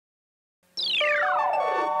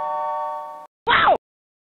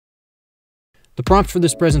The prompt for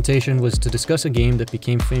this presentation was to discuss a game that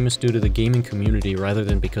became famous due to the gaming community rather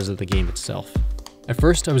than because of the game itself. At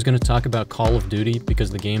first, I was going to talk about Call of Duty because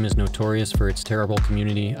the game is notorious for its terrible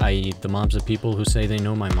community, i.e. the mobs of people who say they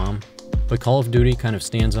know my mom. But Call of Duty kind of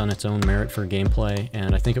stands on its own merit for gameplay,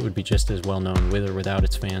 and I think it would be just as well known with or without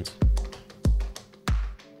its fans.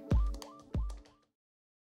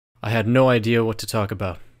 I had no idea what to talk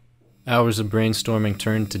about. Hours of brainstorming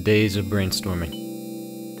turned to days of brainstorming.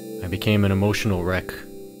 I became an emotional wreck.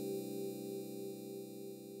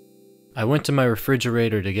 I went to my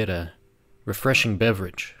refrigerator to get a refreshing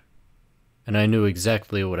beverage, and I knew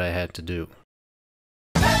exactly what I had to do.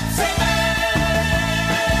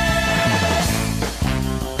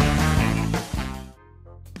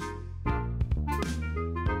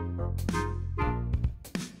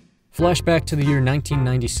 Flashback to the year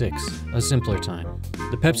 1996, a simpler time.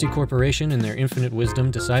 The Pepsi Corporation, in their infinite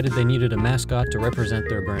wisdom, decided they needed a mascot to represent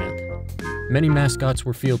their brand. Many mascots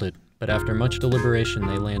were fielded, but after much deliberation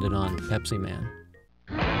they landed on Pepsiman.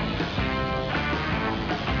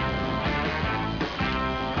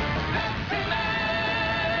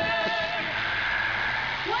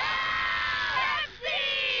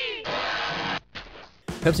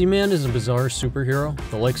 Pepsiman is a bizarre superhero,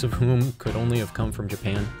 the likes of whom could only have come from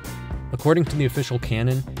Japan. According to the official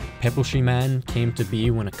canon, Pepsiman came to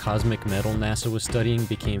be when a cosmic metal NASA was studying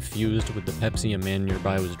became fused with the Pepsi a man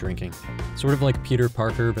nearby was drinking. Sort of like Peter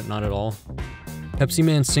Parker, but not at all.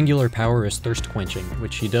 Pepsiman's singular power is thirst quenching,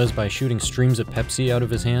 which he does by shooting streams of Pepsi out of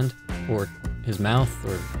his hand, or his mouth,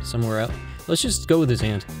 or somewhere else. Let's just go with his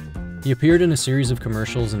hand. He appeared in a series of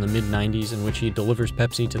commercials in the mid-90s in which he delivers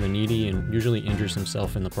Pepsi to the needy and usually injures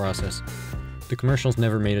himself in the process. The commercials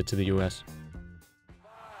never made it to the US.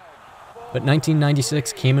 But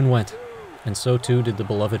 1996 came and went, and so too did the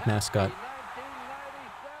beloved mascot.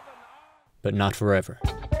 But not forever.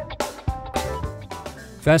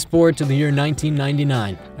 Fast forward to the year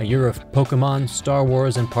 1999, a year of Pokemon, Star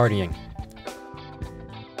Wars, and partying.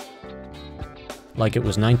 Like it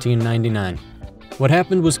was 1999. What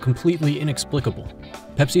happened was completely inexplicable.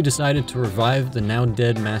 Pepsi decided to revive the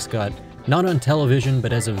now-dead mascot, not on television,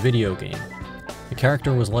 but as a video game. The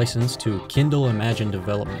character was licensed to Kindle Imagine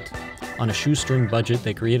Development. On a shoestring budget,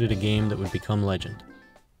 they created a game that would become legend.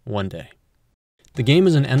 One day. The game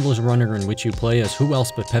is an endless runner in which you play as who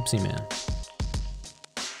else but Pepsiman.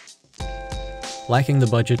 Lacking the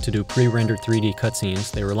budget to do pre-rendered 3D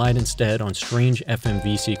cutscenes, they relied instead on strange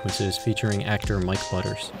FMV sequences featuring actor Mike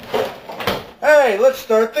Butters. Hey, let's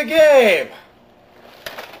start the game!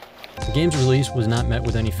 The game's release was not met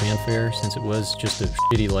with any fanfare since it was just a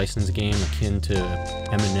shitty license game akin to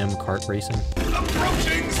M&M kart racing.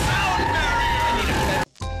 Approaching sound barrier!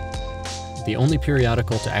 The only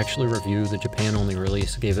periodical to actually review the Japan-only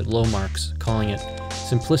release gave it low marks, calling it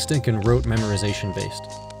simplistic and rote memorization-based.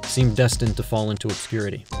 It seemed destined to fall into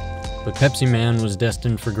obscurity. But Pepsiman was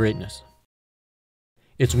destined for greatness.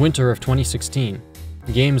 It's winter of 2016.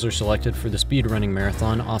 Games are selected for the speedrunning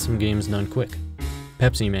marathon Awesome Games Done Quick.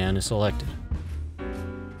 Pepsiman is selected.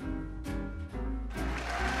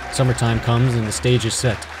 Summertime comes and the stage is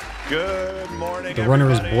set. Good morning, the runner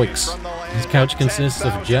is Boix. His couch consists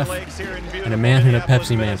of Jeff and a man in a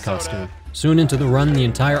Pepsiman costume. Soon into the run, the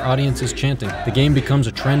entire audience is chanting. The game becomes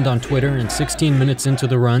a trend on Twitter, and 16 minutes into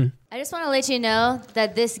the run, I just want to let you know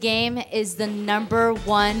that this game is the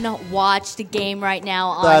 #1 watched game right now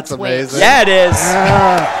on Twitch. That's amazing. Yeah, it is.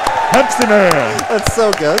 Pepsiman. That's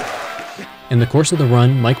so good. in the course of the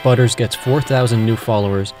run, Mike Butters gets 4,000 new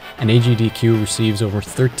followers, and AGDQ receives over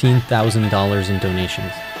 $13,000 in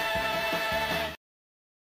donations.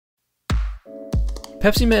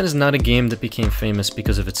 Pepsiman is not a game that became famous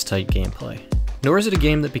because of its tight gameplay. Nor is it a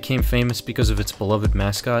game that became famous because of its beloved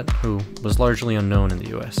mascot, who was largely unknown in the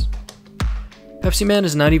US. Pepsiman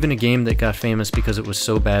is not even a game that got famous because it was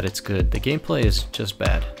so bad it's good. The gameplay is just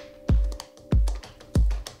bad.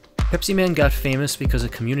 Pepsiman got famous because a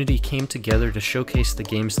community came together to showcase the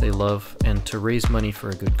games they love and to raise money for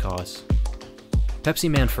a good cause.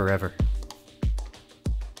 Pepsiman Forever.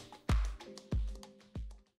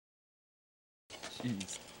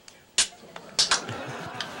 Jeez.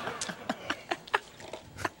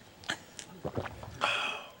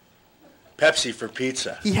 Pepsi for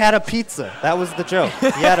pizza. He had a pizza. That was the joke. He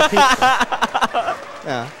had a pizza.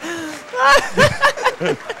 Yeah.